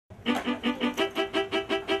I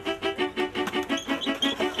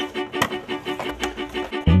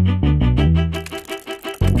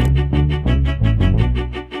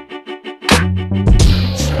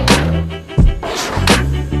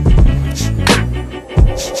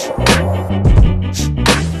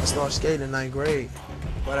started skating in 9th grade,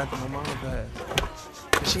 right after my mom passed.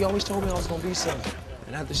 And she always told me I was gonna be something.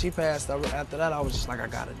 And after she passed, after that, I was just like, I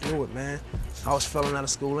gotta do it, man. I was failing out of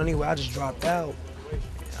school anyway. I just dropped out.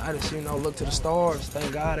 I just, look to the stars.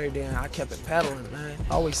 Thank God every day. I kept it pedaling, man.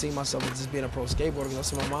 I always see myself as just being a pro skateboarder because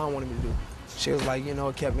that's what my mom wanted me to do. She was like,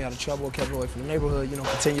 it kept me out of trouble, it kept me away from the neighborhood,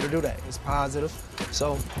 continue to do that. It's positive.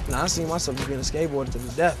 So, I see myself as being a skateboarder to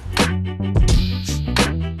the death.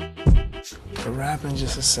 The rapping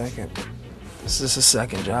just a second. It's just a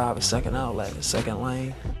second job, a second outlet, a second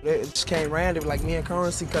lane. It just came random, like me and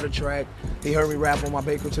Currency cut a track. He heard me rap on my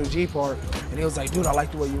Baker 2G part, and he was like, dude, I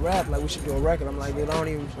like the way you rap, like we should do a record. I'm like, dude,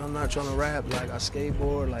 I'm not trying to rap, like I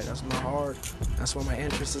skateboard, like that's my heart. That's where my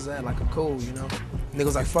interest is at, like I'm cool,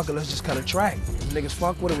 Niggas like, fuck it, let's just cut a track. If niggas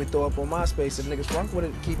fuck with it, we throw up on MySpace. If niggas fuck with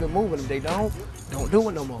it, keep it moving. If they don't do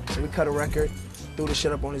it no more. So we cut a record, threw the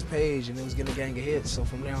shit up on his page, and it was getting a gang of hits. So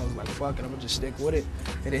from there, I was like, fuck it, I'm gonna just stick with it.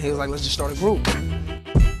 And then he was like, let's just start a group.